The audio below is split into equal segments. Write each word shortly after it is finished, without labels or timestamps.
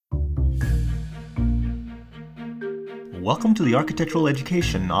Welcome to the Architectural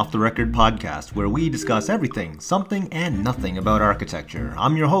Education Off the Record podcast, where we discuss everything, something, and nothing about architecture.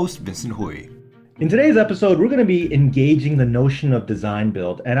 I'm your host, Vincent Hui. In today's episode, we're going to be engaging the notion of design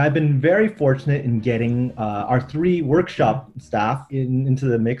build, and I've been very fortunate in getting our three workshop staff into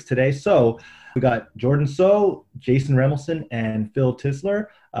the mix today. So we got Jordan So, Jason Remelson, and Phil Tisler.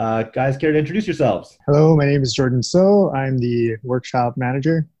 Guys, care to introduce yourselves? Hello, my name is Jordan So. I'm the workshop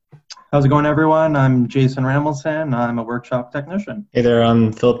manager. How's it going, everyone? I'm Jason Ramelson. I'm a workshop technician. Hey there,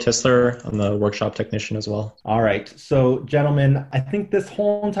 I'm Philip Tisler. I'm the workshop technician as well. All right. So, gentlemen, I think this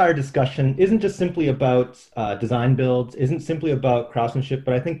whole entire discussion isn't just simply about design builds, isn't simply about craftsmanship,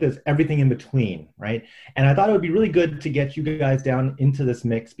 but I think there's everything in between, right? And I thought it would be really good to get you guys down into this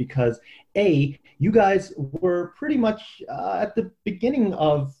mix because, A, you guys were pretty much at the beginning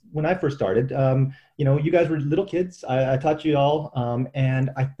of when I first started. You guys were little kids. I taught you all.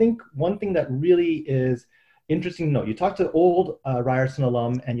 And I think one thing that really is interesting to know, you talk to old Ryerson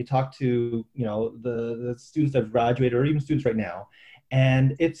alum and you talk to, the students that have graduated or even students right now.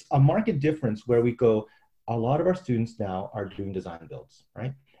 And it's a marked difference where we go, a lot of our students now are doing design builds,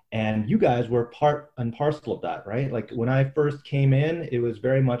 right? And you guys were part and parcel of that, right? Like when I first came in, it was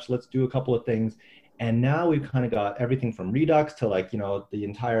very much, let's do a couple of things. And now we've kind of got everything from Redux to the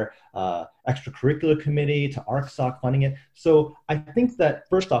entire extracurricular committee to ArcSoc funding it. So I think that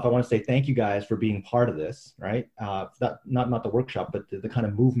first off, I want to say thank you guys for being part of this, right? Not the workshop, but the kind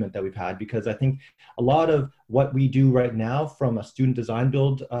of movement that we've had, because I think a lot of what we do right now from a student design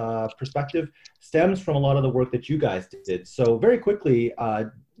build perspective stems from a lot of the work that you guys did. So very quickly,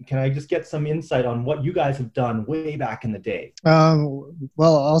 can I just get some insight on what you guys have done way back in the day?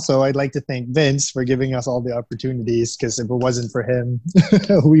 Well, also, I'd like to thank Vince for giving us all the opportunities, because if it wasn't for him,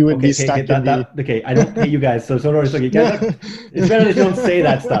 we would be stuck Okay, I don't pay you guys, so you guys, it's better that you don't say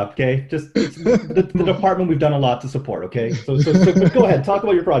that stuff, okay? Just the department we've done a lot to support, okay? So go ahead, talk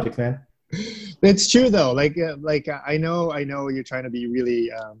about your projects, man. It's true, though. I know you're trying to be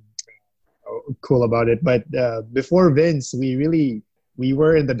really cool about it, but before Vince, we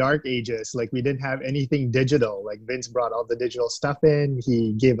were in the dark ages. Like, we didn't have anything digital. Like, Vince brought all the digital stuff in.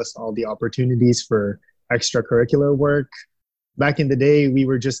 He gave us all the opportunities for extracurricular work. Back in the day, we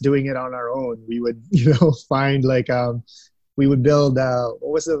were just doing it on our own. We would, find we would build, what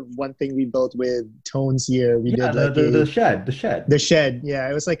was the one thing we built with Tones here? The shed. The shed, yeah.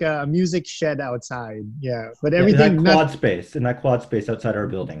 It was like a music shed outside, yeah. But everything in that quad space outside our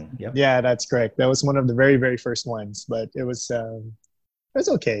building. Yep. Yeah, that's correct. That was one of the very, very first ones, but it was... It's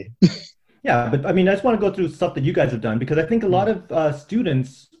okay. Yeah, but I mean, I just want to go through stuff that you guys have done, because I think a lot of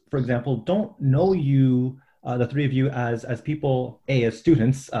students, for example, don't know you, the three of you, as people, as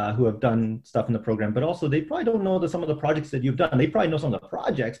students who have done stuff in the program, but also they probably don't know some of the projects that you've done. They probably know some of the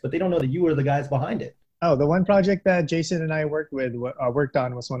projects, but they don't know that you were the guys behind it. Oh, the one project that Jason and I worked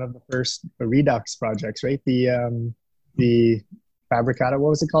on was one of the first Redux projects, right? The Fabricata, what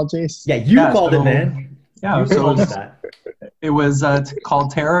was it called, Jace? Yeah, you called it, man. Yeah, so it was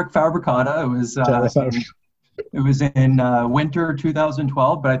called Terra Fabricata. It was in winter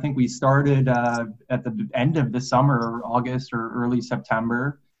 2012, but I think we started at the end of the summer, August or early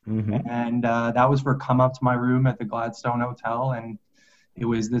September. Mm-hmm. And that was for Come Up to My Room at the Gladstone Hotel. And it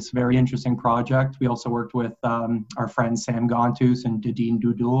was this very interesting project. We also worked with our friends Sam Gontus and Dadine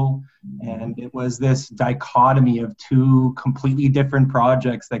Dudul. And it was this dichotomy of two completely different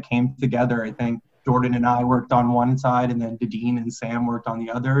projects that came together. I think Jordan and I worked on one side, and then Dadine and Sam worked on the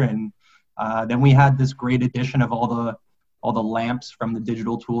other. And then we had this great addition of all the lamps from the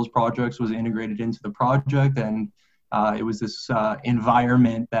digital tools projects was integrated into the project. And it was this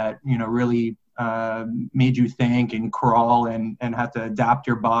environment that, really made you think and crawl and have to adapt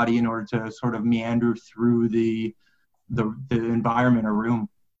your body in order to sort of meander through the environment or room.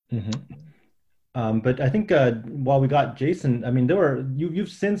 Mm-hmm. But I think while we got Jason, I mean, you've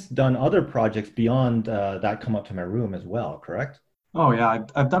since done other projects beyond that Come Up to My Room as well, correct? Oh yeah,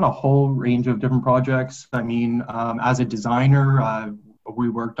 I've done a whole range of different projects. I mean, as a designer, we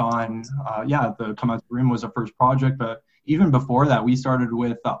worked on, the Come Up to My Room was the first project, but even before that, we started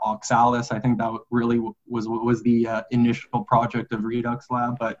with Oxalis. I think that really was the initial project of Redux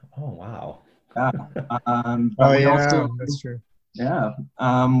Lab. But oh wow, yeah, that's true. Yeah,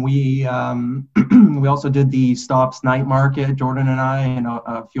 we also did the Stops Night Market, Jordan and I, and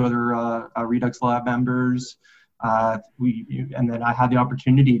a few other Redux Lab members. And then I had the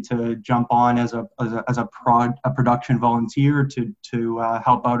opportunity to jump on as a production volunteer to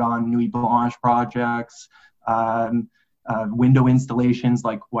help out on Nuit Blanche projects, window installations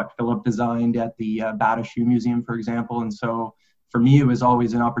like what Philip designed at the Bata Shoe Museum, for example. And so for me, it was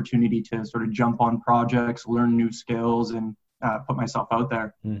always an opportunity to sort of jump on projects, learn new skills, and put myself out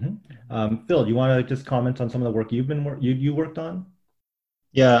there. Mm-hmm. Phil, do you want to just comment on some of the work you worked on?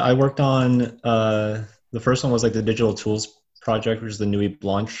 Yeah, I worked on the first one was like the digital tools project, which is the Nuit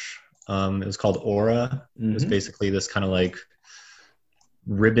Blanche. It was called Aura. It was basically this kind of like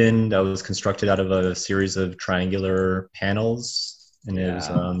ribbon that was constructed out of a series of triangular panels, and it was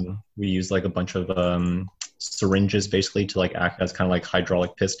we used like a bunch of syringes basically to like act as kind of like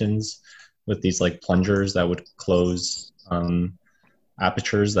hydraulic pistons with these like plungers that would close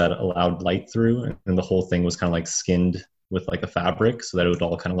apertures that allowed light through, and the whole thing was kind of like skinned with like a fabric so that it would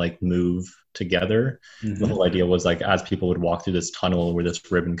all kind of like move together. The whole idea was like as people would walk through this tunnel where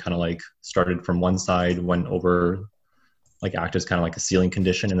this ribbon kind of like started from one side, went over, like act as kind of like a sealing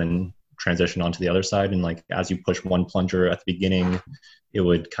condition, and then transition onto the other side. And like as you push one plunger at the beginning, it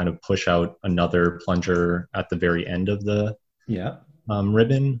would kind of push out another plunger at the very end of the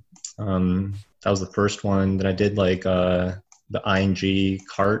ribbon. That was the first one. Then I did like the ING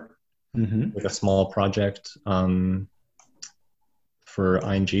cart, like a small project for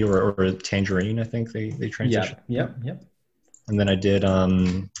ING or Tangerine, I think they transitioned. Yep. And then I did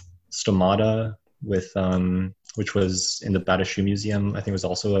Stomata with which was in the Bataille Museum. I think it was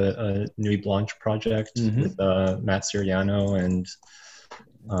also a Nuit Blanche project with Matt Siriano and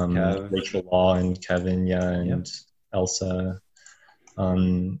Rachel Law and Kevin, and Elsa.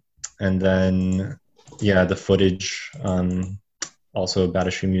 And then the footage, also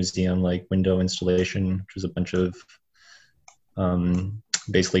Bataille Museum, like window installation, which was a bunch of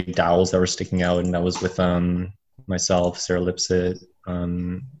basically dowels that were sticking out, and that was with myself, Sarah Lipset,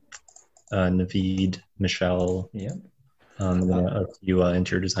 Naveed, Michelle, and then a few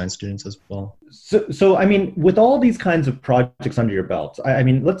interior design students as well. So I mean, with all these kinds of projects under your belt, I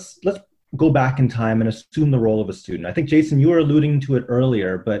mean, let's go back in time and assume the role of a student. I think, Jason, you were alluding to it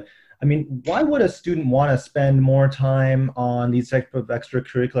earlier, but I mean, why would a student want to spend more time on these type of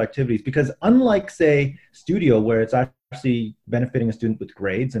extracurricular activities? Because unlike, say, studio, where it's actually benefiting a student with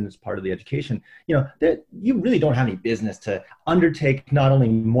grades and it's part of the education, you really don't have any business to undertake not only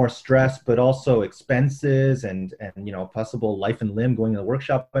more stress, but also expenses and possible life and limb going to the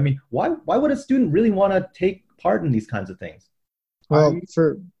workshop. I mean, why would a student really want to take part in these kinds of things? Well,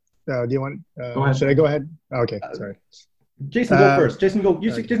 do you want, go ahead. Should I go ahead? Okay, sorry. Jason, go first. Jason,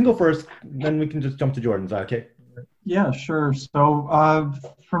 go first. Then we can just jump to Jordan's. Okay. Yeah, sure. So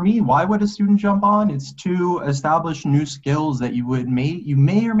for me, why would a student jump on? It's to establish new skills that you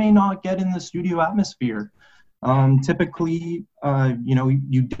may or may not get in the studio atmosphere. Typically,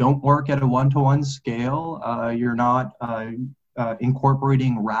 you don't work at a one-to-one scale. You're not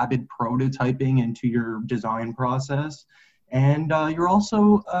incorporating rapid prototyping into your design process. And you're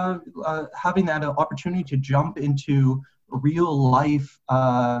also having that opportunity to jump into real life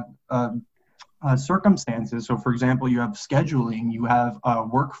circumstances. So for example, you have scheduling, you have a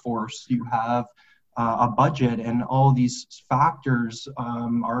workforce, you have a budget, and all these factors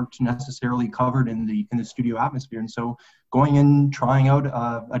aren't necessarily covered in the studio atmosphere. And so going in, trying out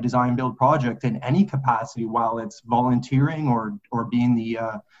a design build project in any capacity, while it's volunteering or being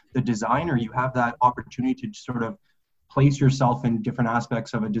the designer, you have that opportunity to sort of place yourself in different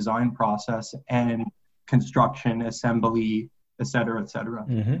aspects of a design process and construction, assembly, et cetera, et cetera.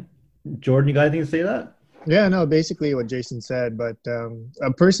 Jordan, you got anything to say to that? Yeah, no, basically what Jason said, but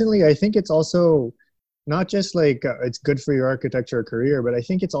personally, I think it's also not just like it's good for your architecture career, but I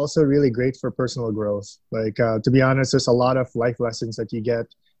think it's also really great for personal growth. Like, to be honest, there's a lot of life lessons that you get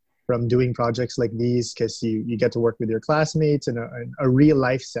from doing projects like these, because you get to work with your classmates in a real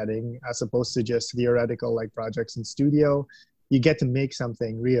life setting, as opposed to just theoretical like projects in studio. You get to make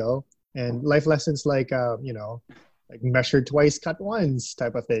something real, and life lessons like like measure twice, cut once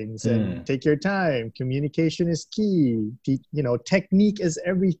type of things, and take your time. Communication is key. Technique is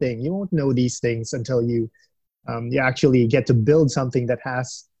everything. You won't know these things until you actually get to build something that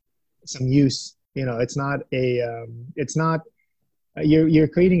has some use. It's not you're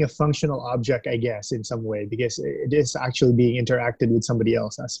creating a functional object, I guess, in some way, because it is actually being interacted with somebody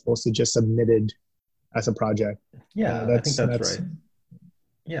else as opposed to just submitted as a project. Yeah, I think that's right.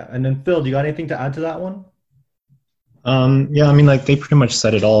 Yeah, and then Phil, do you got anything to add to that one? Yeah, I mean, like they pretty much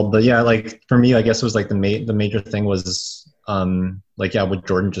said it all, but yeah, like for me, I guess it was like the major thing was what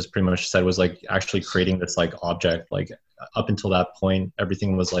Jordan just pretty much said was like actually creating this like object. Like up until that point,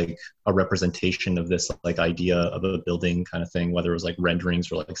 everything was like a representation of this like idea of a building kind of thing, whether it was like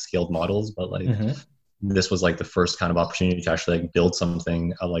renderings or like scaled models, but like this was like the first kind of opportunity to actually like build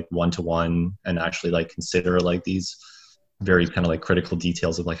something like one-to-one and actually like consider like these very kind of like critical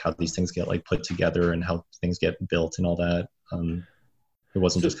details of like how these things get like put together and how things get built and all that. It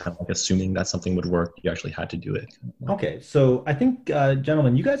wasn't just kind of like assuming that something would work. You actually had to do it. Okay, so I think,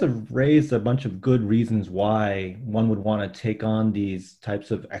 gentlemen, you guys have raised a bunch of good reasons why one would want to take on these types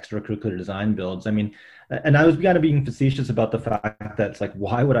of extracurricular design builds. I mean, and I was kind of being facetious about the fact that it's like,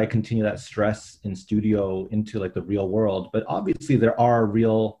 why would I continue that stress in studio into like the real world? But obviously there are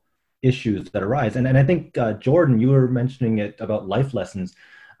real issues that arise. And I think, Jordan, you were mentioning it about life lessons.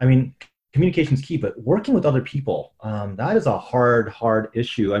 I mean, communication is key, but working with other people, that is a hard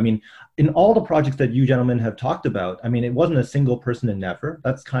issue. I mean, in all the projects that you gentlemen have talked about, I mean, it wasn't a single person endeavor.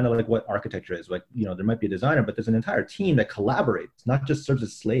 That's kind of like what architecture is. Like, you know, there might be a designer, but there's an entire team that collaborates, not just serves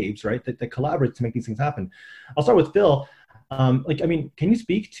as slaves, right? That collaborates to make these things happen. I'll start with Phil. Like, I mean, can you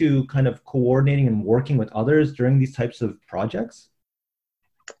speak to kind of coordinating and working with others during these types of projects?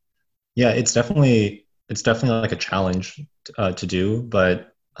 Yeah, it's definitely like a challenge to do,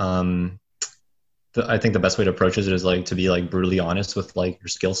 but I think the best way to approach it is like to be like brutally honest with like your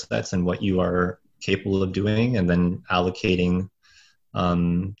skill sets and what you are capable of doing, and then allocating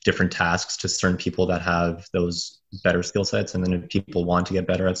different tasks to certain people that have those better skill sets. And then if people want to get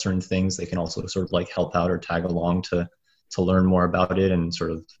better at certain things, they can also sort of like help out or tag along to learn more about it and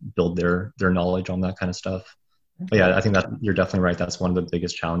sort of build their knowledge on that kind of stuff. But yeah, I think that you're definitely right. That's one of the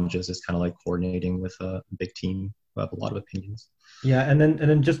biggest challenges, is kind of like coordinating with a big team who have a lot of opinions. Yeah, and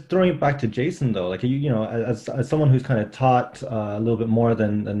then just throwing it back to Jason though, like you know, as someone who's kind of taught a little bit more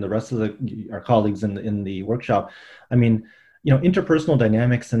than the rest of our colleagues in the workshop, I mean, you know, interpersonal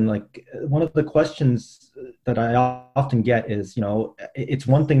dynamics, and like one of the questions that I often get is, you know, it's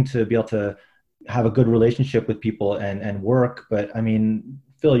one thing to be able to have a good relationship with people and work, but I mean,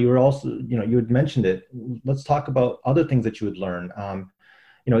 Phil, you were also, you know, you had mentioned it. Let's talk about other things that you would learn.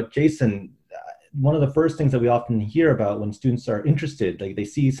 You know, Jason, one of the first things that we often hear about when students are interested, like they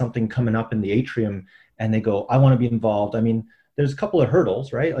see something coming up in the atrium and they go, I want to be involved. I mean, there's a couple of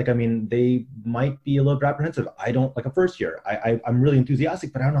hurdles, right? Like, I mean, they might be a little bit apprehensive. I don't, like a first year, I'm really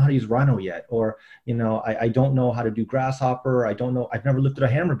enthusiastic, but I don't know how to use Rhino yet. Or, you know, I don't know how to do Grasshopper. I don't know, I've never lifted a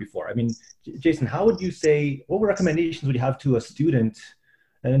hammer before. I mean, Jason, how would you say, what recommendations would you have to a student?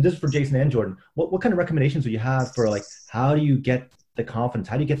 And this is for Jason and Jordan. What kind of recommendations would you have for like, how do you get the confidence?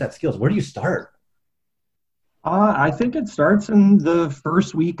 How do you get that skills? Where do you start? I think it starts in the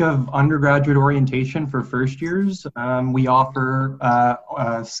first week of undergraduate orientation for first years. We offer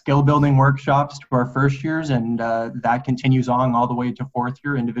skill building workshops to our first years, and that continues on all the way to fourth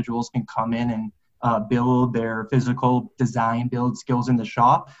year. Individuals can come in and build their physical design build skills in the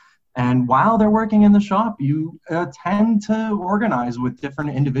shop. And while they're working in the shop, you tend to organize with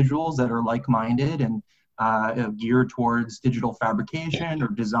different individuals that are like-minded and geared towards digital fabrication or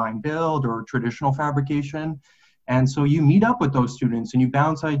design build or traditional fabrication. And so you meet up with those students and you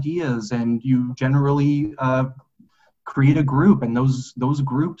bounce ideas, and you generally create a group, and those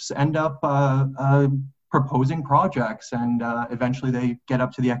groups end up proposing projects, and eventually they get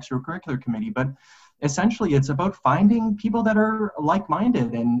up to the extracurricular committee. But essentially it's about finding people that are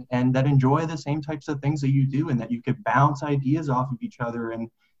like-minded and that enjoy the same types of things that you do, and that you could bounce ideas off of each other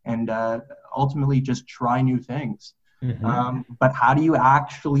and ultimately just try new things. Mm-hmm. But how do you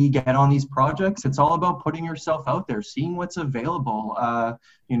actually get on these projects? It's all about putting yourself out there, seeing what's available,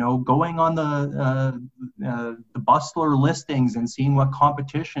 you know, going on the Bustler listings and seeing what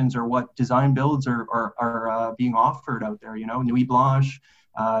competitions or what design builds are being offered out there. You know, Nuit Blanche,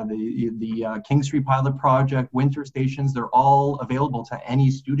 the King Street Pilot Project, Winter Stations, they're all available to any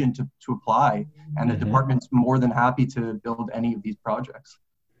student to apply. And the department's more than happy to build any of these projects.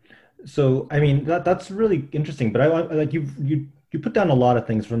 So, I mean, that's really interesting, but I want, like, you put down a lot of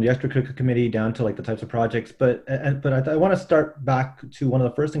things from the extracurricular committee down to like the types of projects, but I want to start back to one of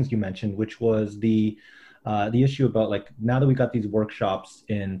the first things you mentioned, which was the issue about like, now that we got these workshops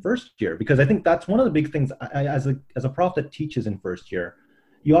in first year, because I think that's one of the big things. As a prof that teaches in first year,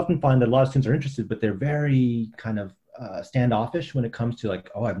 you often find that a lot of students are interested, but they're very kind of standoffish when it comes to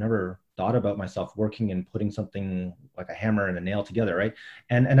like, oh, I've never thought about myself working and putting something like a hammer and a nail together, right?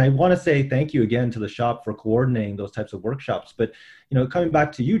 And I want to say thank you again to the shop for coordinating those types of workshops. But, you know, coming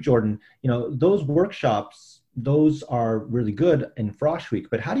back to you, Jordan, you know, those workshops, those are really good in Frosh Week,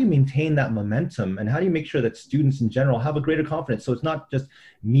 but how do you maintain that momentum, and how do you make sure that students in general have a greater confidence? So it's not just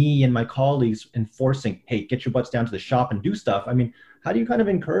me and my colleagues enforcing, hey, get your butts down to the shop and do stuff. I mean, how do you kind of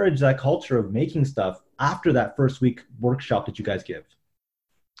encourage that culture of making stuff after that first week workshop that you guys give?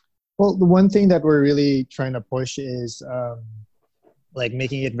 Well, the one thing that we're really trying to push is like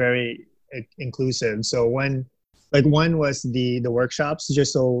making it very inclusive. So one was the workshops,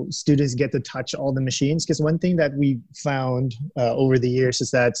 just so students get to touch all the machines. Because one thing that we found over the years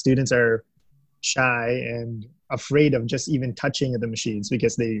is that students are shy and afraid of just even touching the machines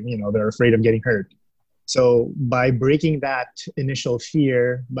because they're afraid of getting hurt. So by breaking that initial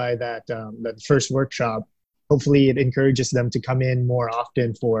fear by that first workshop, hopefully it encourages them to come in more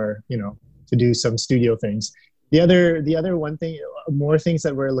often for, to do some studio things. The other one thing, more things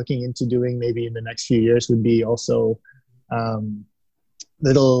that we're looking into doing maybe in the next few years would be also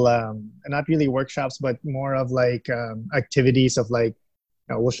little, not really workshops, but more of like activities of like,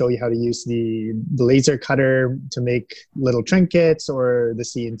 we'll show you how to use the laser cutter to make little trinkets, or the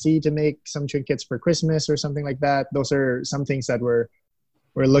CNC to make some trinkets for Christmas or something like that. Those are some things that we're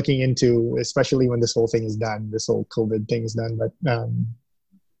looking into, especially when this whole thing is done, this whole COVID thing is done. But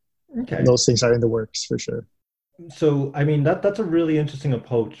okay, those things are in the works for sure. So, I mean, that's a really interesting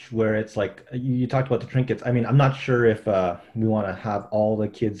approach where it's like you talked about the trinkets. I mean, I'm not sure if we want to have all the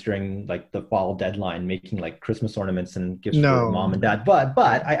kids during like the fall deadline making like Christmas ornaments and gifts for mom and dad. But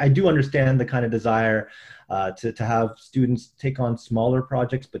I do understand the kind of desire to have students take on smaller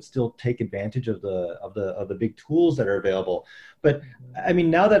projects, but still take advantage of the big tools that are available. But I mean,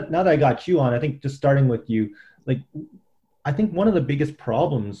 now that I got you on, I think just starting with you, like, I think one of the biggest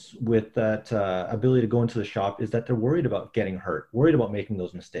problems with that ability to go into the shop is that they're worried about getting hurt, worried about making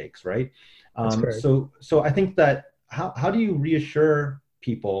those mistakes, right? So I think that how do you reassure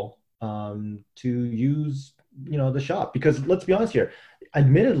people to use, the shop? Because let's be honest here,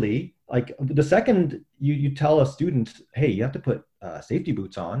 admittedly, like the second you tell a student, hey, you have to put safety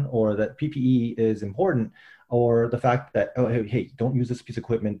boots on, or that PPE is important, or the fact that, oh, hey, don't use this piece of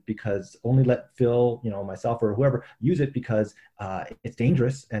equipment because only let Phil, myself or whoever use it because it's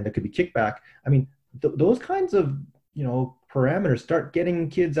dangerous and there could be kickback. I mean, those kinds of, parameters start getting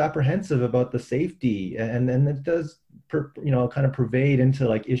kids apprehensive about the safety, and it does, kind of pervade into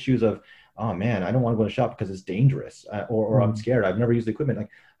like issues of, oh man, I don't want to go to the shop because it's dangerous, or I'm scared. I've never used the equipment. Like,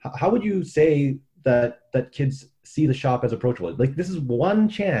 how would you say that kids see the shop as approachable? Like, this is one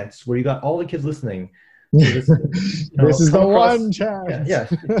chance where you got all the kids listening. This is the one chance. Yeah.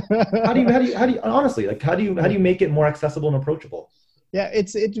 How do you honestly, like, how do you make it more accessible and approachable? Yeah,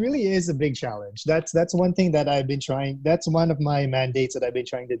 it really is a big challenge. That's one thing that I've been trying. That's one of my mandates that I've been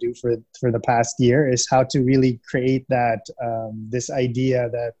trying to do for the past year, is how to really create that this idea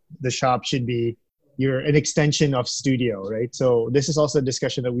that the shop should be an extension of studio, right? So this is also a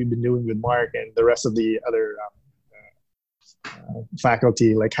discussion that we've been doing with Mark and the rest of the other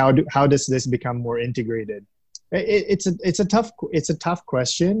faculty. Like, how does this become more integrated? It's a tough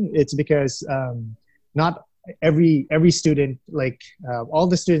question. It's because not every student, like all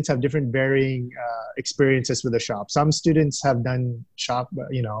the students have different varying experiences with the shop. Some students have done shop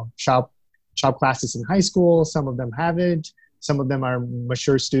classes in high school. Some of them haven't. Some of them are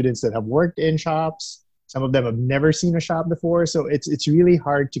mature students that have worked in shops. Some of them have never seen a shop before. So it's really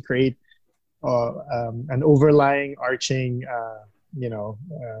hard to create an overlying arching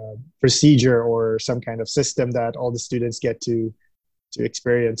procedure or some kind of system that all the students get to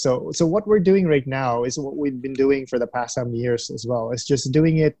experience. So what we're doing right now is what we've been doing for the past some years as well. It's just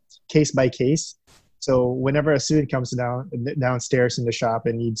doing it case by case. So whenever a student comes downstairs in the shop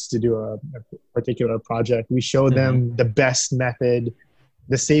and needs to do a particular project, we show them the best method,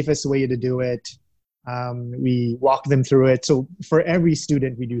 the safest way to do it. We walk them through it. So for every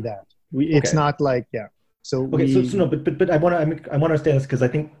student, we do that. It's not like, yeah. So no, but I want to understand this, because I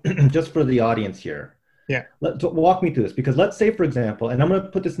think just for the audience here, walk me through this, because let's say, for example, and I'm going to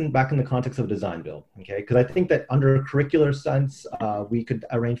put this back in the context of a design build, okay? Because I think that under a curricular sense, we could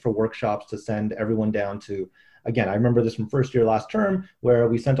arrange for workshops to send everyone down to, again, I remember this from first year last term, where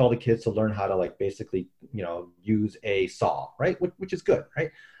we sent all the kids to learn how to, like, basically, use a saw, right? Which is good,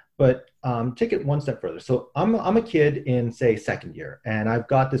 right? But take it one step further. So I'm a kid in, say, second year, and I've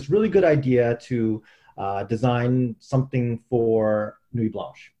got this really good idea to design something for Nuit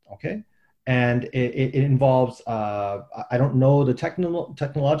Blanche, okay? And it involves, I don't know the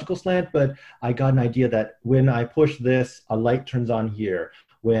technological slant, but I got an idea that when I push this, a light turns on here.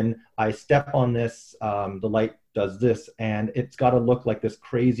 When I step on this, the light does this, and it's got to look like this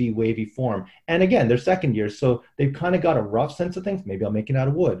crazy wavy form. And again, they're second years, so they've kind of got a rough sense of things. Maybe I'll make it out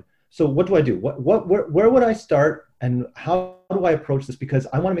of wood. So what do I do? Where would I start, and how do I approach this? Because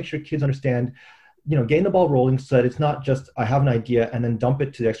I want to make sure kids understand, getting the ball rolling, so that it's not just I have an idea and then dump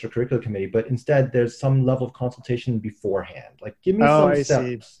it to the extracurricular committee, but instead there's some level of consultation beforehand. Like, give me some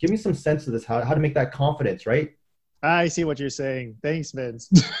steps, give me some sense of this, how to make that confidence, right? I see what you're saying. Thanks, Vince.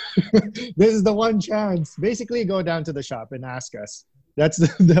 This is the one chance. Basically, go down to the shop and ask us. That's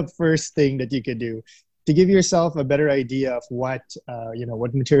the first thing that you could do to give yourself a better idea of what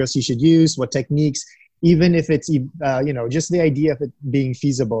materials you should use, what techniques. even if it's just the idea of it being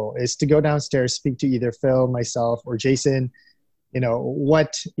feasible, is to go downstairs, speak to either Phil, myself, or Jason.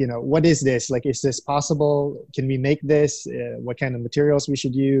 What is this? Like, is this possible? Can we make this? What kind of materials we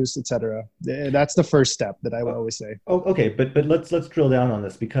should use, etc. That's the first step that I would always say. Oh, okay, but let's drill down on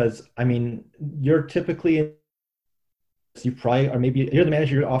this, because I mean, you're typically, you probably, or maybe you're the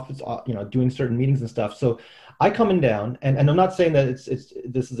manager of your office, doing certain meetings and stuff. So I come in down, and I'm not saying that it's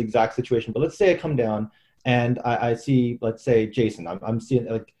this is the exact situation, but let's say I come down and I see, let's say, Jason. I'm seeing,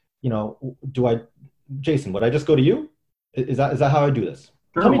 like, Jason, would I just go to you? Is that how I do this?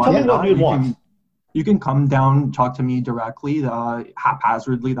 Sure, tell me what you'd want. You can come down, talk to me directly,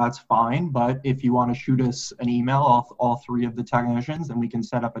 haphazardly, that's fine. But if you want to shoot us an email, all three of the technicians, then we can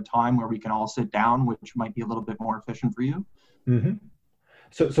set up a time where we can all sit down, which might be a little bit more efficient for you. Mm-hmm.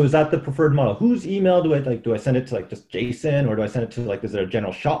 So is that the preferred model? Whose email do I send it to, like, just Jason, or do I send it to, like, is there a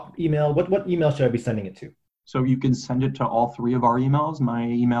general shop email? What email should I be sending it to? So you can send it to all three of our emails. My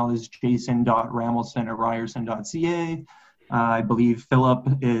email is jason.ramelston@ryerson.ca. I believe Philip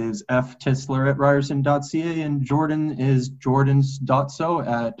is ftisler@ryerson.ca, and Jordan is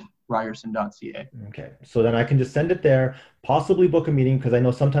jordans.so@ryerson.ca. Okay, so then I can just send it there, possibly book a meeting, because I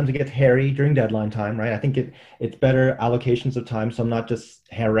know sometimes it gets hairy during deadline time, right? I think it's better allocations of time, so I'm not just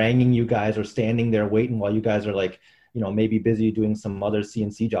haranguing you guys or standing there waiting while you guys are, like, maybe busy doing some other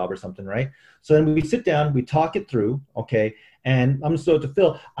CNC job or something, right? So then we sit down, we talk it through, okay? And I'm so to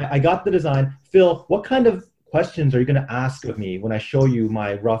Phil, I got the design. Phil, what kind of questions are you going to ask of me when I show you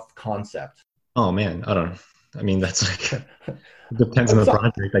my rough concept? Oh man, I don't know. I mean, that's like, depends on the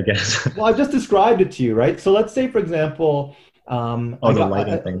project, I guess. Well, I've just described it to you, right? So let's say, for example, the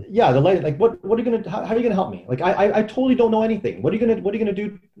lighting thing. Yeah, the lighting. Like, what are you gonna? How are you gonna help me? Like, I totally don't know anything. What are you gonna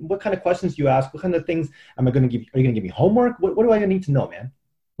do? What kind of questions do you ask? What kind of things am I gonna give? Are you gonna give me homework? What do I need to know, man?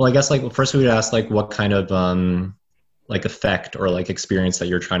 Well, I guess, like, first we would ask, like, what kind of like effect or like experience that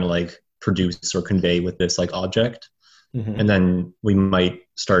you're trying to, like, produce or convey with this, like, object. Mm-hmm. And then we might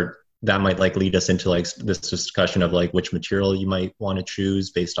that might, like, lead us into, like, this discussion of, like, which material you might want to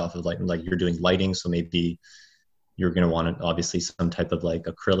choose based off of, like you're doing lighting, so maybe you're going to want obviously some type of, like,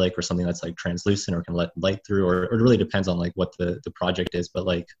 acrylic or something that's, like, translucent or can let light through, or it really depends on, like, what the project is. But,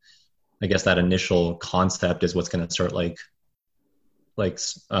 like, I guess that initial concept is what's going to start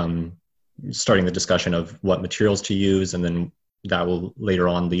starting the discussion of what materials to use, and then that will later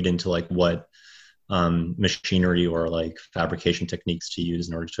on lead into, like, what machinery or, like, fabrication techniques to use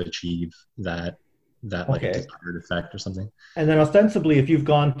in order to achieve that like, desired effect or something. And then ostensibly, if you've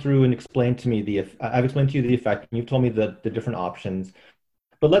gone through and explained to me I've explained to you the effect, and you've told me the different options.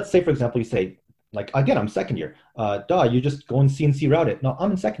 But let's say, for example, you say, like, again, I'm second year. You just go and CNC route it. No,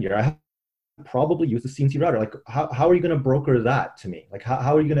 I'm in second year. I have probably use the CNC router. Like, how are you going to broker that to me? Like,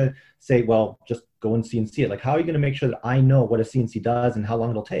 how are you going to say, well, just go and CNC it? Like, how are you going to make sure that I know what a CNC does and how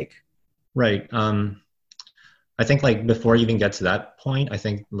long it'll take? Right. I think, like, before you even get to that point, I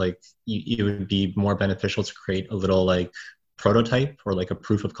think, like, it would be more beneficial to create a little, like, prototype or, like, a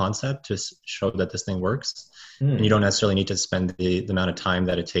proof of concept to show that this thing works. And you don't necessarily need to spend the amount of time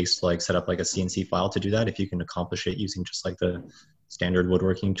that it takes to, like, set up, like, a CNC file to do that. If you can accomplish it using just, like, the standard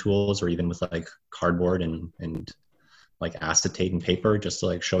woodworking tools, or even with, like, cardboard and like acetate and paper, just to,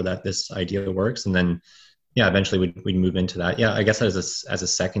 like, show that this idea works. And then, yeah, eventually we'd move into that. Yeah, I guess as a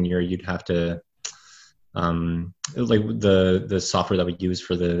second year, you'd have to, like, the software that we use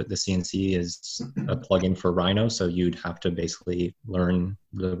for the CNC is a plugin for Rhino. So you'd have to basically learn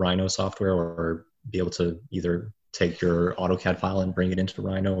the Rhino software, or be able to either take your AutoCAD file and bring it into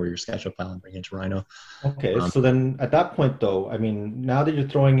Rhino, or your SketchUp file and bring it into Rhino. Okay, so then at that point, though, I mean, now that you're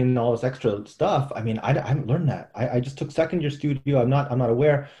throwing in all this extra stuff, I mean, I haven't learned that. I just took second year studio. I'm not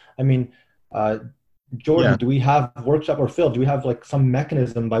aware. I mean, Jordan, do we have workshop, or Phil, do we have, like, some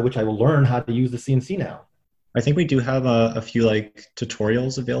mechanism by which I will learn how to use the CNC now? I think we do have a few, like,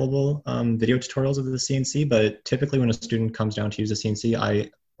 tutorials available, video tutorials of the CNC, but typically when a student comes down to use the CNC,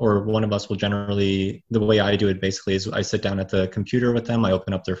 or one of us will generally, the way I do it basically is I sit down at the computer with them, I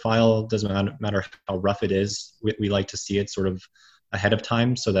open up their file. Doesn't matter how rough it is. We like to see it sort of ahead of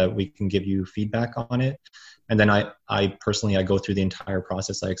time so that we can give you feedback on it. And then I personally go through the entire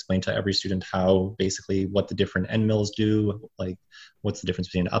process. I explain to every student what the different end mills do, like what's the difference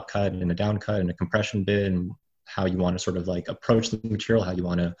between an upcut and a downcut and a compression bit, and how you want to sort of, like, approach the material, how you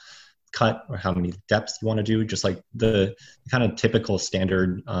want to cut, or how many depths you want to do, just like the kind of typical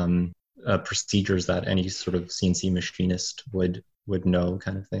standard procedures that any sort of CNC machinist would know,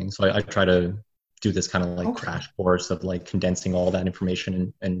 kind of thing. So I try to do this kind of like crash course of like condensing all that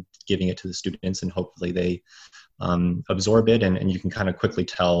information and giving it to the students, and hopefully they absorb it, and you can kind of quickly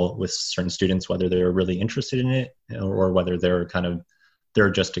tell with certain students whether they're really interested in it or whether they're kind of there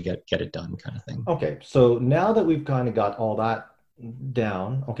just to get it done kind of thing. Okay, so now that we've kind of got all that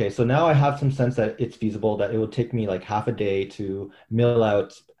down, okay, so now I have some sense that it's feasible, that it will take me like half a day to mill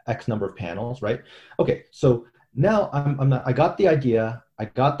out X number of panels, right? Okay, so now I got the idea, I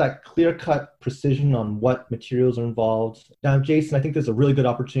got that clear-cut precision on what materials are involved. Now, Jason, I think there's a really good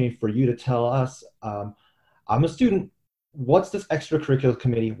opportunity for you to tell us, I'm a student, what's this extracurricular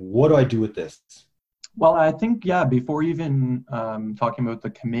committee? What do I do with this? Well, I think, yeah, before even talking about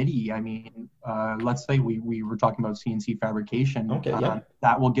the committee, I mean, let's say we were talking about CNC fabrication. Okay, yeah.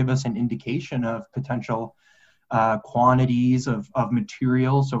 That will give us an indication of potential quantities of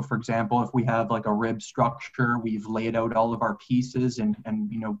material. So for example, if we have like a rib structure, we've laid out all of our pieces and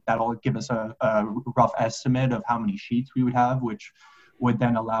you know, that'll give us a rough estimate of how many sheets we would have, which would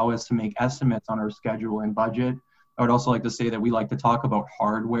then allow us to make estimates on our schedule and budget. I would also like to say that we like to talk about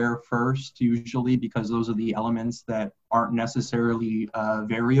hardware first, usually, because those are the elements that aren't necessarily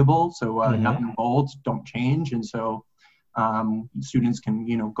variable. So nuts and bolts don't change. And so students can,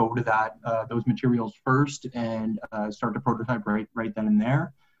 you know, go to that those materials first and start to prototype right then and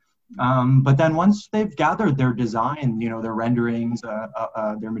there. But then once they've gathered their design, you know, their renderings,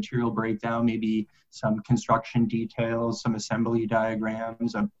 their material breakdown, maybe some construction details, some assembly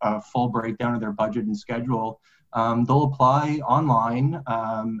diagrams, a full breakdown of their budget and schedule, they'll apply online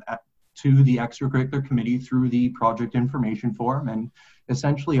to the extracurricular committee through the project information form. And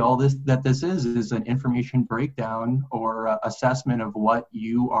essentially all this is an information breakdown or assessment of what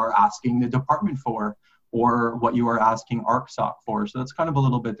you are asking the department for, or what you are asking ARCSOC for. So that's kind of a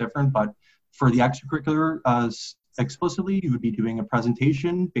little bit different, but for the extracurricular explicitly, you would be doing a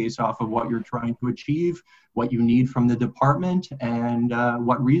presentation based off of what you're trying to achieve, what you need from the department, and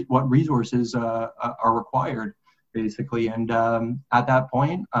what resources are required, basically. And at that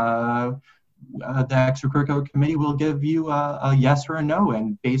point, the extracurricular committee will give you a yes or a no,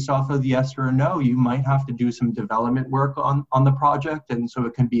 and based off of the yes or a no, you might have to do some development work on the project. And so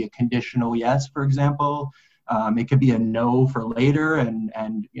it can be a conditional yes, for example. It could be a no for later,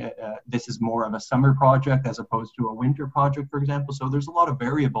 and this is more of a summer project as opposed to a winter project, for example. So there's a lot of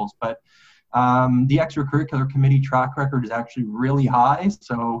variables, but the extracurricular committee track record is actually really high.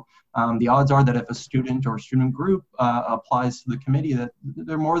 So the odds are that if a student or student group applies to the committee, that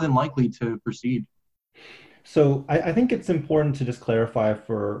they're more than likely to proceed. So I think it's important to just clarify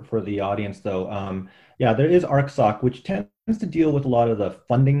for the audience, though. Yeah, there is ARCSOC, which tends to deal with a lot of the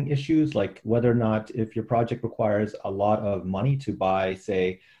funding issues, like whether or not if your project requires a lot of money to buy,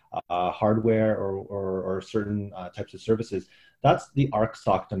 say, hardware or certain types of services. That's the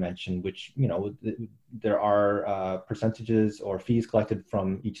ARCSOC dimension, which, you know, there are percentages or fees collected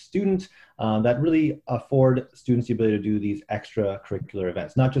from each student that really afford students the ability to do these extracurricular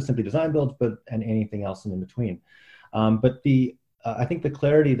events, not just simply design builds, but and anything else in between. But I think the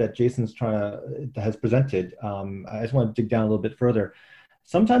clarity that Jason's has presented, I just want to dig down a little bit further.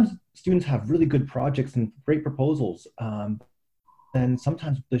 Sometimes students have really good projects and great proposals, and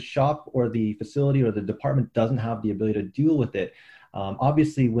sometimes the shop or the facility or the department doesn't have the ability to deal with it.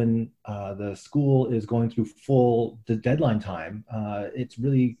 Obviously, when the school is going through full deadline time, it's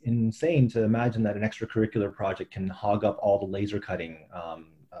really insane to imagine that an extracurricular project can hog up all the laser cutting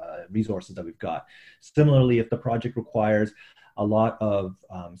resources that we've got. Similarly, if the project requires a lot of,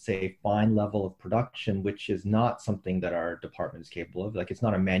 say, fine level of production, which is not something that our department is capable of. Like, it's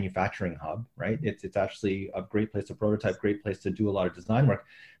not a manufacturing hub, right? It's actually a great place to prototype, great place to do a lot of design work,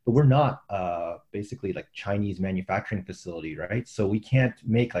 but we're not basically like Chinese manufacturing facility, right? So we can't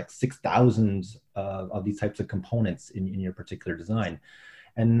make like 6,000 of these types of components in your particular design.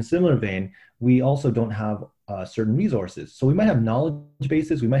 And in a similar vein, we also don't have certain resources. So we might have knowledge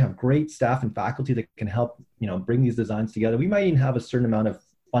bases, we might have great staff and faculty that can help, you know, bring these designs together. We might even have a certain amount of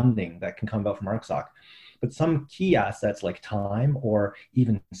funding that can come about from ARCSOC. But some key assets like time or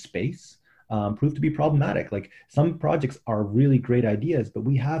even space prove to be problematic. Like, some projects are really great ideas, but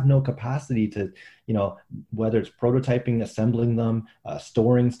we have no capacity to, you know, whether it's prototyping, assembling them,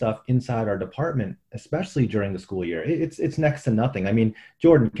 storing stuff inside our department, especially during the school year. It's next to nothing. I mean,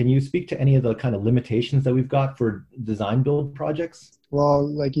 Jordan, can you speak to any of the kind of limitations that we've got for design build projects? Well,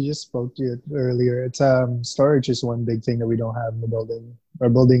 like you just spoke to it earlier, it's storage is one big thing that we don't have in the building. Our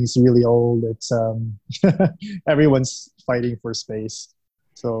building is really old. It's everyone's fighting for space.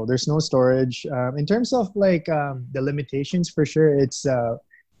 So there's no storage. In terms of like the limitations, for sure, it's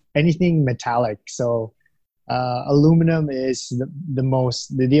anything metallic. So Aluminum is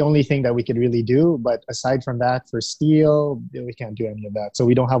the only thing that we could really do. But aside from that, for steel, we can't do any of that. So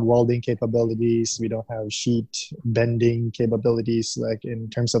we don't have welding capabilities. We don't have sheet bending capabilities, like in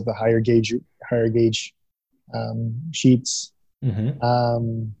terms of the higher gauge sheets.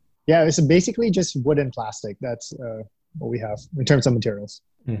 Yeah, it's basically just wood and plastic. That's what we have in terms of materials.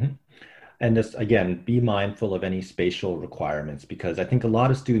 And just, again, be mindful of any spatial requirements, because I think a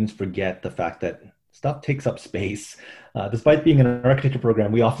lot of students forget the fact that stuff takes up space. Despite being an architecture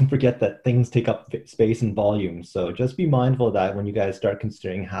program, we often forget that things take up space and volume. So just be mindful of that when you guys start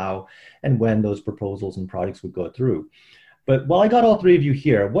considering how and when those proposals and projects would go through. But while I got all three of you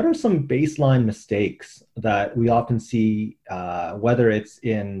here, what are some baseline mistakes that we often see, whether it's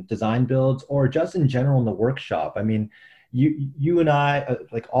in design builds or just in general in the workshop? I mean, you and I,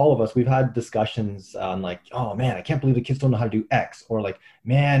 like all of us, we've had discussions on like, oh man, I can't believe the kids don't know how to do X, or like,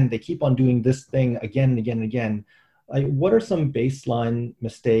 man, they keep on doing this thing again and again and again. Like, what are some baseline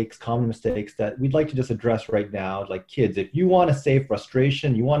mistakes, common mistakes that we'd like to just address right now? Like, kids, if you want to save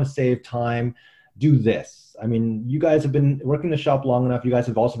frustration, you want to save time, do this. I mean, you guys have been working in the shop long enough. You guys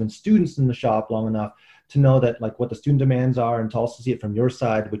have also been students in the shop long enough to know that like what the student demands are, and to also see it from your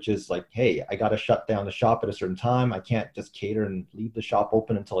side, which is like, hey, I got to shut down the shop at a certain time. I can't just cater and leave the shop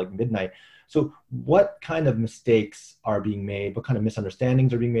open until like midnight. So what kind of mistakes are being made? What kind of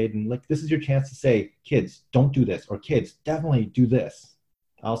misunderstandings are being made? And like, this is your chance to say, kids, don't do this, or kids, definitely do this.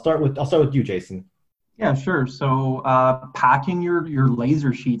 I'll start with you, Jason. Yeah, sure. So packing your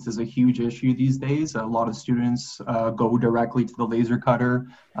laser sheets is a huge issue these days. A lot of students go directly to the laser cutter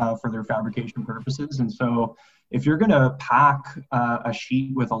for their fabrication purposes. And so if you're going to pack a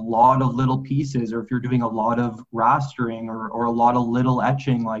sheet with a lot of little pieces, or if you're doing a lot of rastering or a lot of little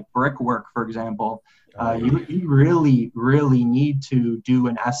etching, like brickwork, for example, you really, really need to do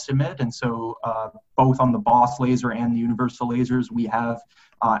an estimate. And so both on the Boss laser and the universal lasers, we have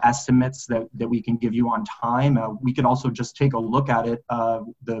estimates that we can give you on time. We could also just take a look at it.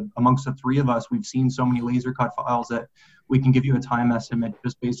 Amongst the three of us, we've seen so many laser cut files that we can give you a time estimate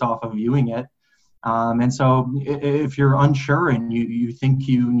just based off of viewing it. And so if you're unsure and you think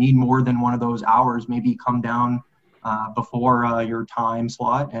you need more than one of those hours, maybe come down before your time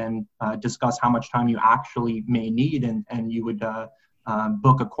slot and discuss how much time you actually may need, and you would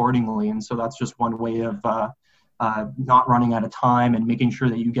book accordingly. And so that's just one way of not running out of time and making sure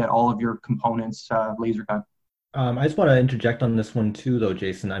that you get all of your components laser cut. I just want to interject on this one too, though,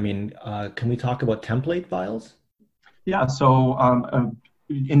 Jason. I mean, can we talk about template files? Yeah, so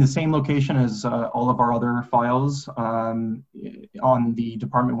in the same location as all of our other files on the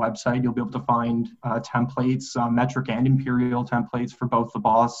department website, you'll be able to find templates, metric and imperial templates for both the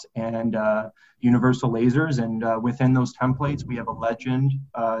Boss and universal lasers. And within those templates, we have a legend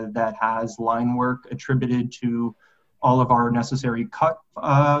that has line work attributed to all of our necessary cut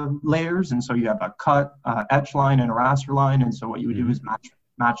layers. And so you have a cut, etch line, and a raster line. And so what you would do is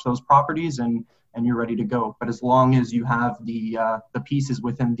match those properties, and you're ready to go. But as long as you have the pieces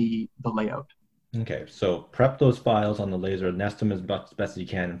within the layout. Okay, so prep those files on the laser, nest them as best as you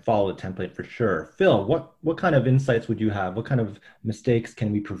can, and follow the template for sure. Phil, what kind of insights would you have? What kind of mistakes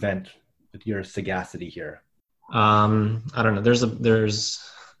can we prevent with your sagacity here? I don't know.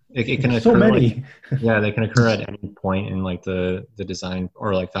 It can occur. So many. Yeah, they can occur at any point in like the design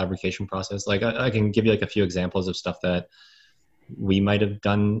or like fabrication process. Like I can give you like a few examples of stuff that we might have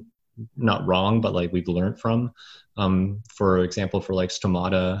done not wrong, but like we've learned from. For example, for like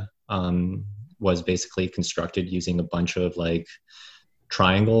stomata was basically constructed using a bunch of like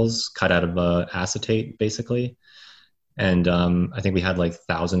triangles cut out of acetate, basically. And I think we had like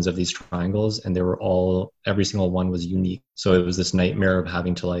thousands of these triangles, and they were every single one was unique. So it was this nightmare of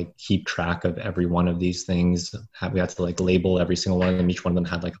having to like keep track of every one of these things. We had to like label every single one of them. Each one of them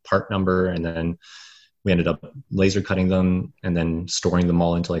had like a part number, and then we ended up laser cutting them and then storing them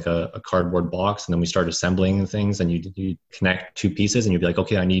all into like a cardboard box. And then we started assembling things, and you connect two pieces and you'd be like,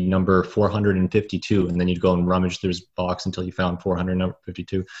 okay, I need number 452. And then you'd go and rummage through this box until you found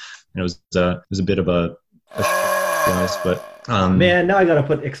 452. And it was a bit of a honest, but man, now I gotta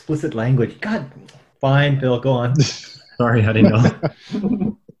put explicit language. God, fine, Phil, go on. Sorry, I didn't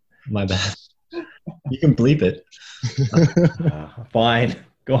know. My bad. You can bleep it. Fine,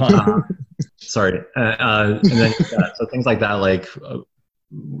 go on. Sorry. And then so things like that, like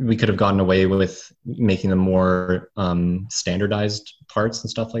we could have gotten away with making them more standardized parts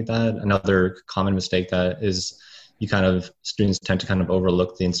and stuff like that. Another common mistake that is students tend to kind of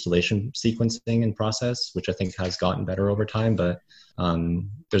overlook the installation sequencing and process, which I think has gotten better over time. But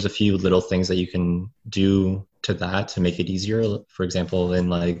there's a few little things that you can do to that to make it easier. For example, in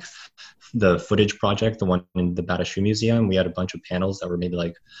like the footage project, the one in the Bata Shoe Museum. We had a bunch of panels that were maybe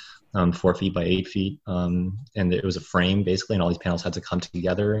like 4 feet by 8 feet. And it was a frame basically, and all these panels had to come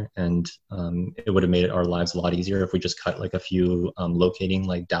together. And it would have made our lives a lot easier if we just cut like a few locating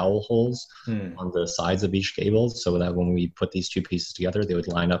like dowel holes on the sides of each gable, so that when we put these two pieces together, they would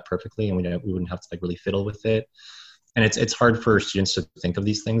line up perfectly and we wouldn't have to like really fiddle with it. And it's hard for students to think of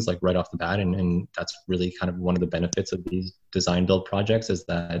these things like right off the bat. And that's really kind of one of the benefits of these design build projects, is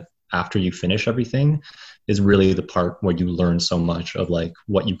that after you finish everything is really the part where you learn so much of like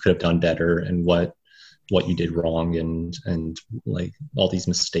what you could have done better and what you did wrong and like all these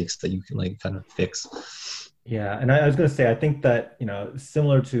mistakes that you can like kind of fix. Yeah. And I was going to say, I think that, you know,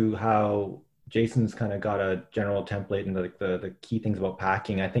 similar to how Jason's kind of got a general template and the key things about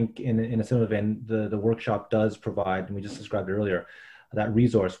packing, I think in a similar vein, the workshop does provide, and we just described it earlier, that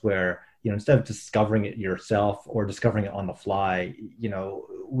resource where, you know, instead of discovering it yourself or discovering it on the fly, you know,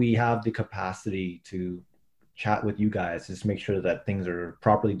 we have the capacity to chat with you guys, just make sure that things are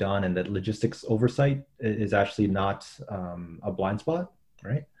properly done and that logistics oversight is actually not a blind spot,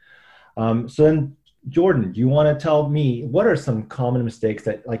 right? So then, Jordan, do you want to tell me what are some common mistakes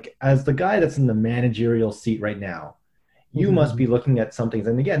that, like, as the guy that's in the managerial seat right now, you must be looking at some things.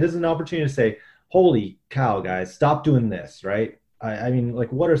 And again, this is an opportunity to say, holy cow, guys, stop doing this, right? I mean,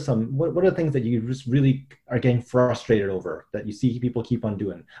 like, what are the things that you just really are getting frustrated over that you see people keep on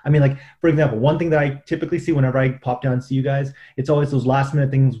doing? I mean, like, for example, one thing that I typically see whenever I pop down and see you guys, it's always those last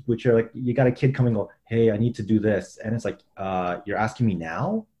minute things, which are like, you got a kid coming, go, hey, I need to do this. And it's like, you're asking me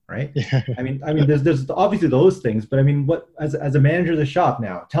now? Right? I mean, there's obviously those things, but I mean, what, as a manager of the shop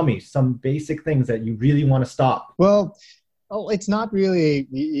now, tell me some basic things that you really want to stop. Well, it's not really,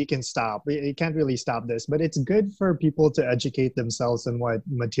 you can stop. You can't really stop this, but it's good for people to educate themselves on what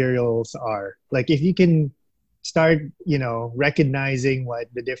materials are. Like if you can start, you know, recognizing what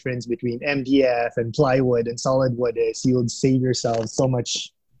the difference between MDF and plywood and solid wood is, you'll save yourself so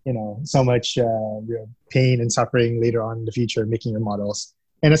much, you know, pain and suffering later on in the future making your models.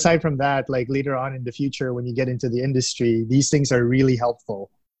 And aside from that, like later on in the future, when you get into the industry, these things are really helpful,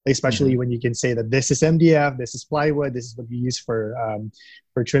 especially when you can say that this is MDF, this is plywood, this is what we use for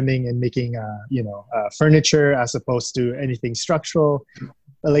trimming and making, furniture as opposed to anything structural.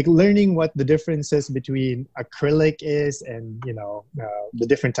 But like learning what the differences between acrylic is and, you know, the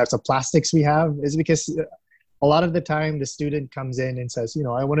different types of plastics we have is because a lot of the time the student comes in and says, you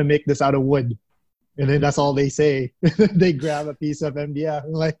know, I want to make this out of wood. And then that's all they say. They grab a piece of MDF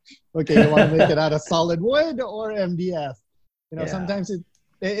and like, okay, you want to make it out of solid wood or MDF? You know, sometimes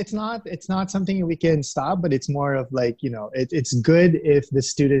it's not something we can stop, but it's more of like, you know, it's good if the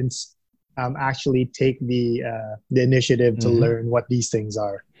students actually take the initiative to learn what these things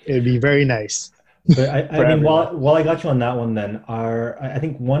are. It would be very nice. But I mean, while I got you on that one, then I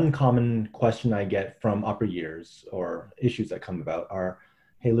think one common question I get from upper years or issues that come about are,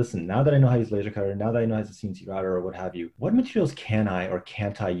 hey, listen, now that I know how to use laser cutter, now that I know how to use a CNC router or what have you, what materials can I or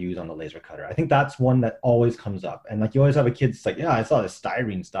can't I use on the laser cutter? I think that's one that always comes up. And like you always have a kid that's like, yeah, I saw this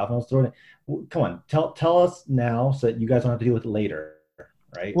styrene stuff and I was throwing it. Well, come on, tell us now so that you guys don't have to deal with it later,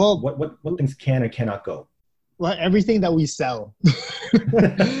 right? Well, what things can or cannot go? Well, everything that we sell,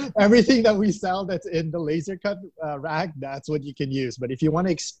 everything that we sell that's in the laser cut rack, that's what you can use. But if you want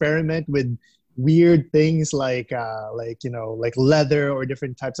to experiment with weird things like leather or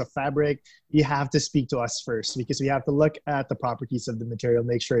different types of fabric, you have to speak to us first because we have to look at the properties of the material,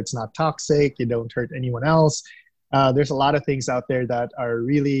 make sure it's not toxic, you don't hurt anyone else. There's a lot of things out there that are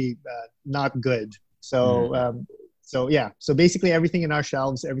really not good. So so basically everything in our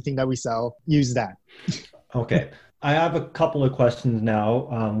shelves, everything that we sell, use that. Okay. I have a couple of questions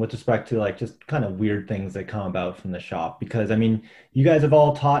now with respect to like just kind of weird things that come about from the shop, because I mean, you guys have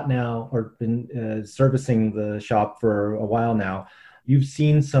all taught now or been servicing the shop for a while now. You've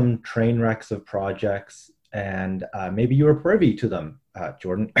seen some train wrecks of projects and maybe you were privy to them,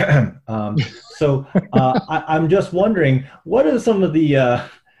 Jordan. So I'm just wondering, what are some of the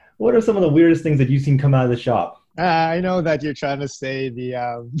weirdest things that you've seen come out of the shop? I know that you're trying to say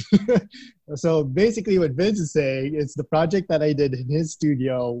so basically what Vince is saying is the project that I did in his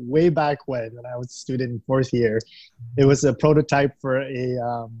studio way back when I was a student in 4th year. It was a prototype for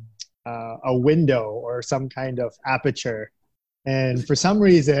a window or some kind of aperture. And for some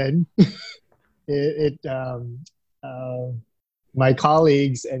reason, my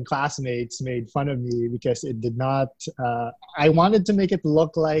colleagues and classmates made fun of me because it did not, I wanted to make it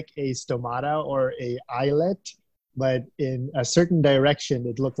look like a stomata or a eyelet, but in a certain direction,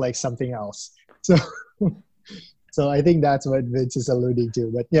 it looked like something else. So I think that's what Vince is alluding to.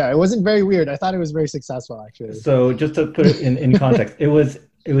 But yeah, it wasn't very weird. I thought it was very successful, actually. So just to put it in context, it was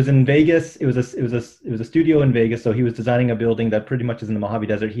It was in Vegas. It was a studio in Vegas. So he was designing a building that pretty much is in the Mojave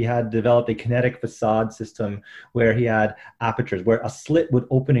Desert. He had developed a kinetic facade system where he had apertures, where a slit would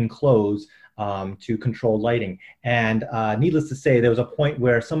open and close to control lighting. And needless to say, there was a point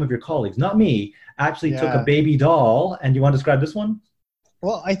where some of your colleagues, not me, actually took a baby doll. And you want to describe this one?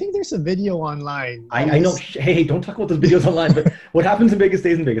 Well, I think there's a video online. I know. Hey, don't talk about those videos online. But what happens in Vegas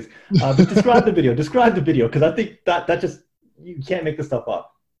stays in Vegas. But describe the video. Describe the video, because I think that just, you can't make this stuff up.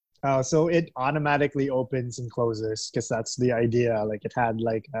 So it automatically opens and closes, because that's the idea. Like, it had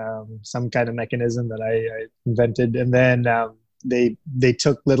like some kind of mechanism that I invented, and then they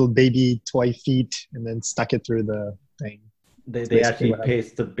took little baby toy feet and then stuck it through the thing. They actually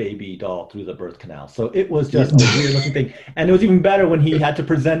paced the baby doll through the birth canal. So it was just a weird looking thing. And it was even better when he had to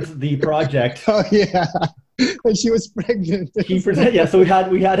present the project. Oh yeah. When she was pregnant. So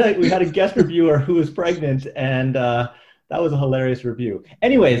we had a guest reviewer who was pregnant, and that was a hilarious review.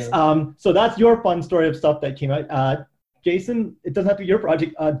 Anyways, so that's your fun story of stuff that came out. Jason, it doesn't have to be your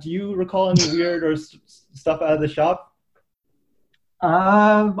project. Do you recall any weird or stuff out of the shop?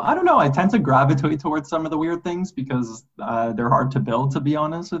 I don't know. I tend to gravitate towards some of the weird things because they're hard to build, to be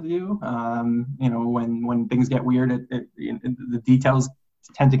honest with you. When things get weird, the details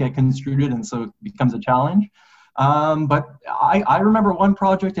tend to get construed, and so it becomes a challenge. But I remember one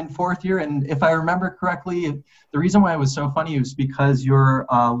project in fourth year, and if I remember correctly, the reason why it was so funny was because your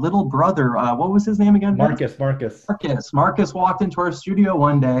little brother, what was his name again? Marcus walked into our studio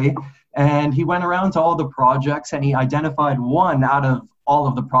one day, and he went around to all the projects, and he identified one out of all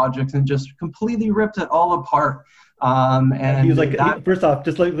of the projects and just completely ripped it all apart. And he was like, first off,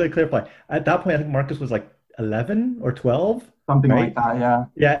 just let me clarify. At that point, I think Marcus was like 11 or 12. Something like that, yeah.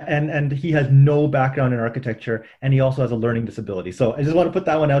 Yeah, and he has no background in architecture, and he also has a learning disability. So I just want to put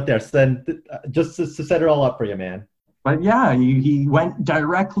that one out there. So then, just to set it all up for you, man. But yeah, he went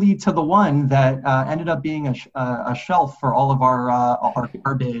directly to the one that ended up being a shelf for all of our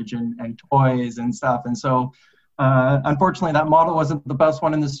garbage and toys and stuff. And so, unfortunately, that model wasn't the best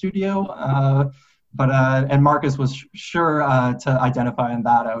one in the studio. But Marcus was sure to identify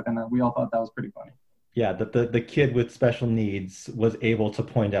that out, and we all thought that was pretty funny. Yeah, the kid with special needs was able to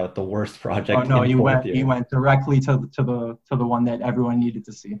point out the worst project. Oh no, he went directly to the one that everyone needed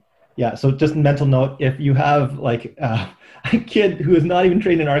to see. Yeah, so just a mental note, if you have like a kid who is not even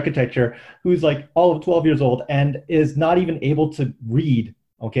trained in architecture, who's like all of 12 years old and is not even able to read,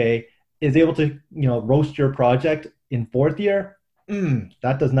 okay, is able to, roast your project in fourth year,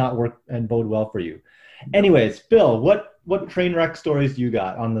 that does not work and bode well for you. Anyways, Bill, what train wreck stories do you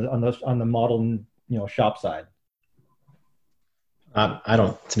got on the model, shop side?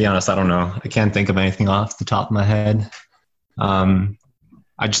 To be honest, I don't know. I can't think of anything off the top of my head.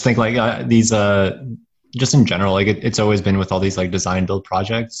 I just think like these, just in general, like it's always been with all these like design build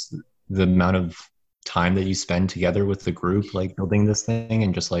projects, the amount of time that you spend together with the group, like building this thing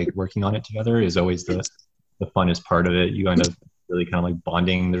and just like working on it together is always the funnest part of it. You end up really kind of like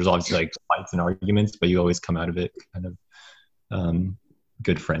bonding. There's obviously like fights and arguments, but you always come out of it kind of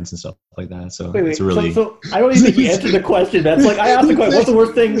good friends and stuff like that. So wait, it's really. So I don't even think you answered the question. That's like I asked the question. What's the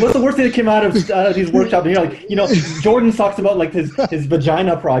worst thing? What's the worst thing that came out of these workshops? And you're like, Jordan talks about like his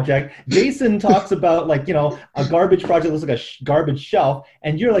vagina project. Jason talks about like a garbage project looks like a garbage shelf,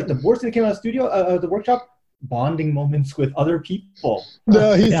 and you're like the worst thing that came out of the workshop. Bonding moments with other people.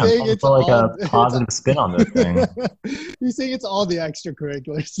 No, he's saying it's like a positive spin on this thing. He's saying it's all the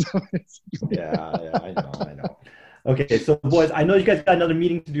extracurriculars. Yeah, I know. Okay, so boys, I know you guys got another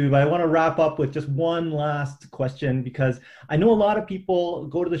meeting to do, but I want to wrap up with just one last question, because I know a lot of people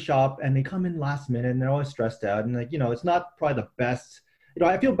go to the shop and they come in last minute and they're always stressed out, and it's not probably the best.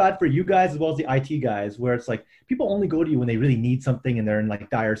 I feel bad for you guys as well as the IT guys, where it's like people only go to you when they really need something and they're in like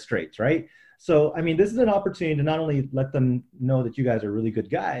dire straits, right? So, I mean, this is an opportunity to not only let them know that you guys are really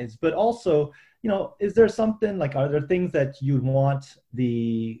good guys, but also, is there something like, are there things that you'd want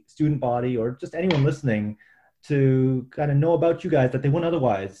the student body or just anyone listening to kind of know about you guys that they wouldn't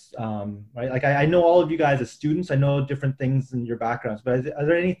otherwise, right? Like I know all of you guys as students, I know different things in your backgrounds, but are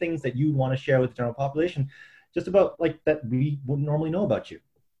there any things that you want to share with the general population just about like that we wouldn't normally know about you?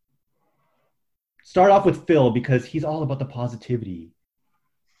 Start off with Phil, because he's all about the positivity.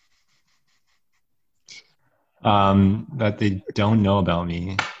 That they don't know about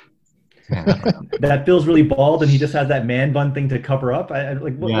me. That Phil's really bald and he just has that man bun thing to cover up.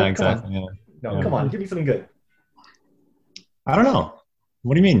 Exactly. Yeah. No, come on, give me something good. I don't know.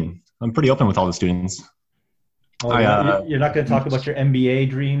 What do you mean? I'm pretty open with all the students. Oh, you're not going to talk about your MBA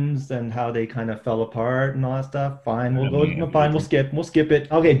dreams and how they kind of fell apart and all that stuff. Fine, we'll go. No, fine, we'll skip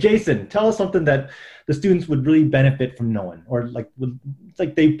it. Okay, Jason, tell us something that the students would really benefit from knowing, or it's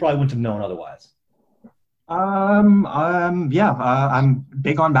like they probably wouldn't have known otherwise. I'm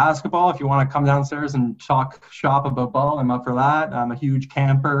big on basketball. If you want to come downstairs and talk shop about ball, I'm up for that. I'm a huge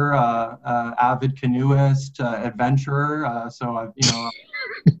camper, avid canoeist, adventurer. So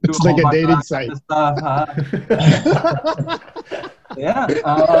it's like a dating site.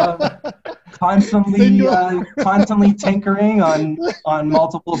 Constantly tinkering on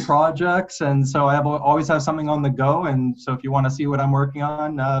multiple projects, and so I always have something on the go. And so if you want to see what I'm working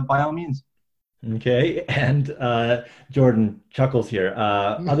on, by all means. Okay, and Jordan Chuckles here.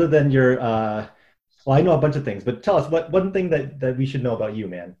 Other than your, well, I know a bunch of things, but tell us one thing that we should know about you,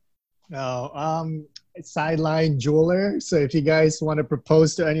 man. Sideline jeweler. So if you guys want to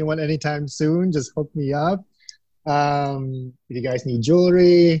propose to anyone anytime soon, just hook me up. If you guys need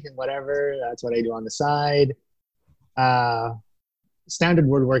jewelry and whatever, that's what I do on the side. Standard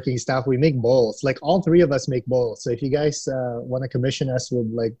woodworking stuff. We make bowls. Like all three of us make bowls. So if you guys want to commission us with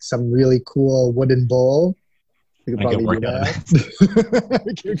like some really cool wooden bowl, we could probably do that.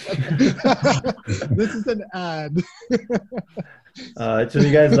 This is an ad. So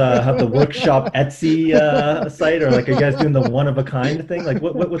you guys have the workshop Etsy site, or like are you guys doing the one of a kind thing? Like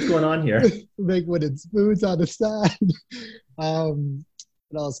what's going on here? Make wooden spoons on the side. What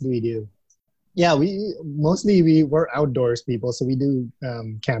else do we do? Yeah, we're outdoors people, so we do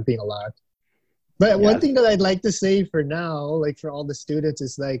camping a lot. But one thing that I'd like to say for now, like for all the students,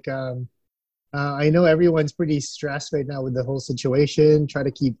 is like I know everyone's pretty stressed right now with the whole situation. Try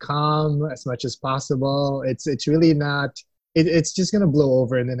to keep calm as much as possible. It's really not. It's just gonna blow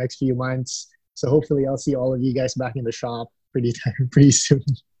over in the next few months. So hopefully, I'll see all of you guys back in the shop pretty soon.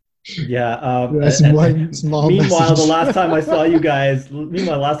 Yeah. That's one small meanwhile, message. the last time I saw you guys, you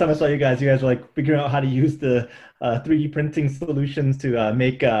guys were like figuring out how to use the 3D printing solutions to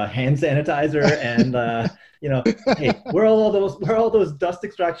make hand sanitizer, and hey, where are all those dust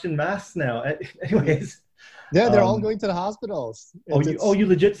extraction masks now? Anyways. Yeah, they're all going to the hospitals. You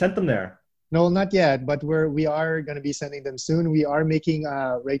legit sent them there? No, not yet, but we are going to be sending them soon. We are making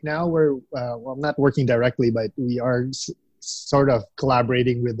right now. I'm not working directly, but we are sort of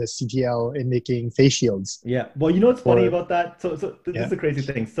collaborating with the CTL in making face shields. Yeah. Well, you know what's funny about that? So this is a crazy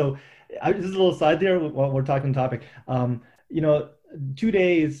thing. So just a little side there while we're talking topic. 2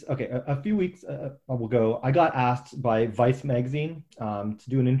 days, a few weeks ago, I got asked by Vice magazine to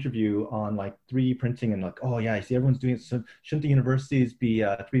do an interview on like 3D printing, and like, oh yeah, I see everyone's doing it. So shouldn't the universities be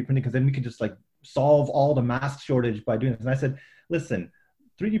 3D printing? Because then we could just like solve all the mask shortage by doing this. And I said, listen,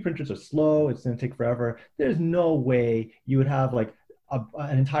 3D printers are slow. It's going to take forever. There's no way you would have like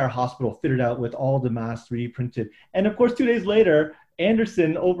an entire hospital fitted out with all the masks 3D printed. And of course, 2 days later,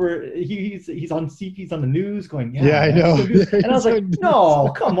 Anderson he's on CP's on the news going, yeah, I know. And I was like,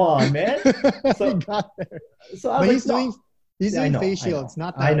 no, come on, man. So, but he's doing face shields,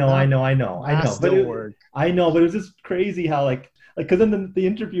 not that. I know. But it was just crazy how like because then the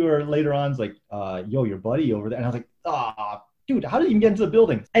interviewer later on is like, yo, your buddy over there, and I was like, dude, how did you even get into the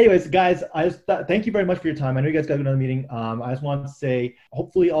building? Anyways, guys, thank you very much for your time. I know you guys got another meeting. I just want to say,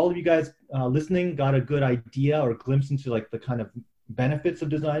 hopefully all of you guys listening got a good idea or glimpse into like the kind of benefits of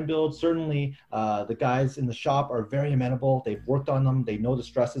design build. Certainly, the guys in the shop are very amenable. They've worked on them. They know the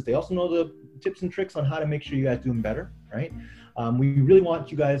stresses. They also know the tips and tricks on how to make sure you guys do them better, right? We really want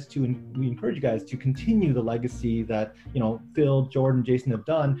you guys we encourage you guys to continue the legacy that, Phil, Jordan, Jason have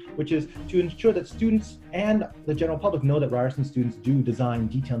done, which is to ensure that students and the general public know that Ryerson students do design,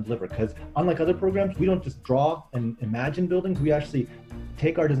 detail, and deliver. Because unlike other programs, we don't just draw and imagine buildings. We actually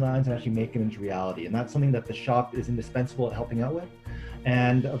take our designs and actually make it into reality. And that's something that the shop is indispensable at helping out with.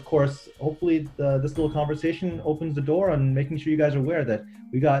 And of course, hopefully this little conversation opens the door on making sure you guys are aware that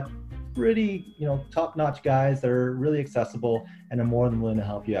we got pretty, top-notch guys that are really accessible and are more than willing to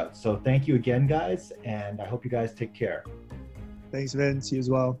help you out. So thank you again, guys, and I hope you guys take care. Thanks, Vince. You as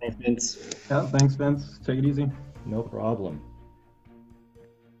well. Thanks, Vince. Yeah, thanks, Vince. Take it easy. No problem.